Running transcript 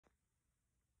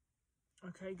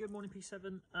Okay, good morning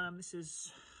P7. This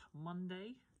is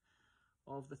Monday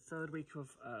of the third week of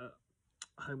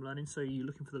home learning. So you're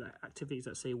looking for the activities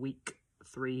that say week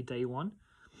 3, day 1.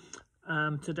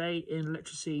 Today in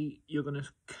literacy, you're going to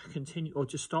continue or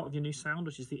just start with your new sound,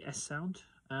 which is the S sound.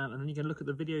 And then you're going to look at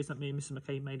the videos that me and Mrs.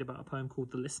 McKay made about a poem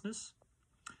called The Listeners.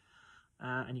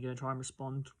 And you're going to try and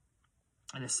respond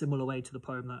in a similar way to the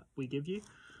poem that we give you.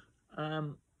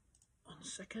 1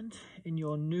 second, in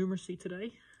your numeracy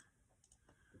today,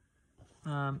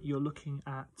 you're looking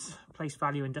at place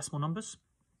value in decimal numbers.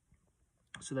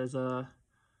 So there's a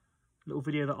little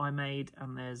video that I made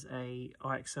and there's a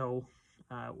IXL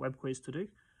web quiz to do. So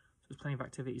there's plenty of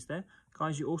activities there.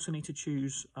 Guys, you also need to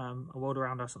choose a world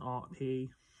around us, an art, PE,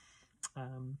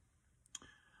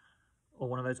 or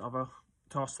one of those other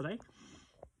tasks today.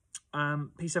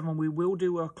 P7, we will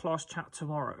do a class chat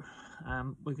tomorrow.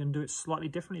 We're going to do it slightly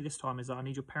differently this time, is that I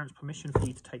need your parents' permission for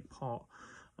you to take part.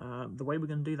 The way we're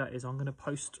going to do that is I'm going to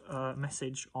post a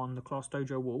message on the Class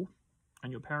Dojo wall,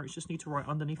 and your parents just need to write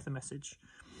underneath the message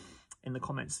in the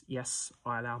comments, yes,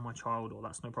 I allow my child, or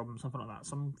that's no problem, something like that,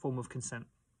 some form of consent.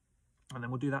 And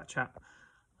then we'll do that chat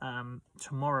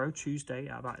tomorrow, Tuesday,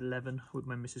 at about 11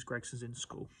 when Mrs. Gregson's in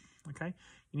school. Okay,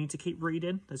 you need to keep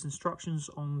reading. There's instructions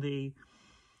on the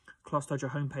Class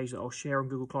Dojo homepage that I'll share on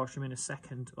Google Classroom in a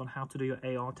second on how to do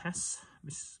your AR tests.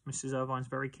 Mrs. Irvine's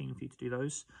very keen for you to do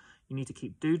those. You need to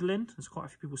keep doodling. There's quite a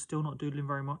few people still not doodling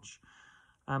very much.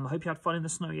 I hope you had fun in the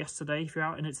snow yesterday. If you're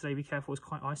out in it today, be careful. It's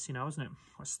quite icy now, isn't it?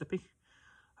 Quite slippy.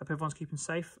 Hope everyone's keeping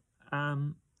safe.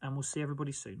 And we'll see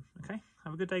everybody soon. Okay?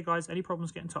 Have a good day, guys. Any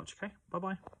problems, get in touch, okay?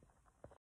 Bye-bye.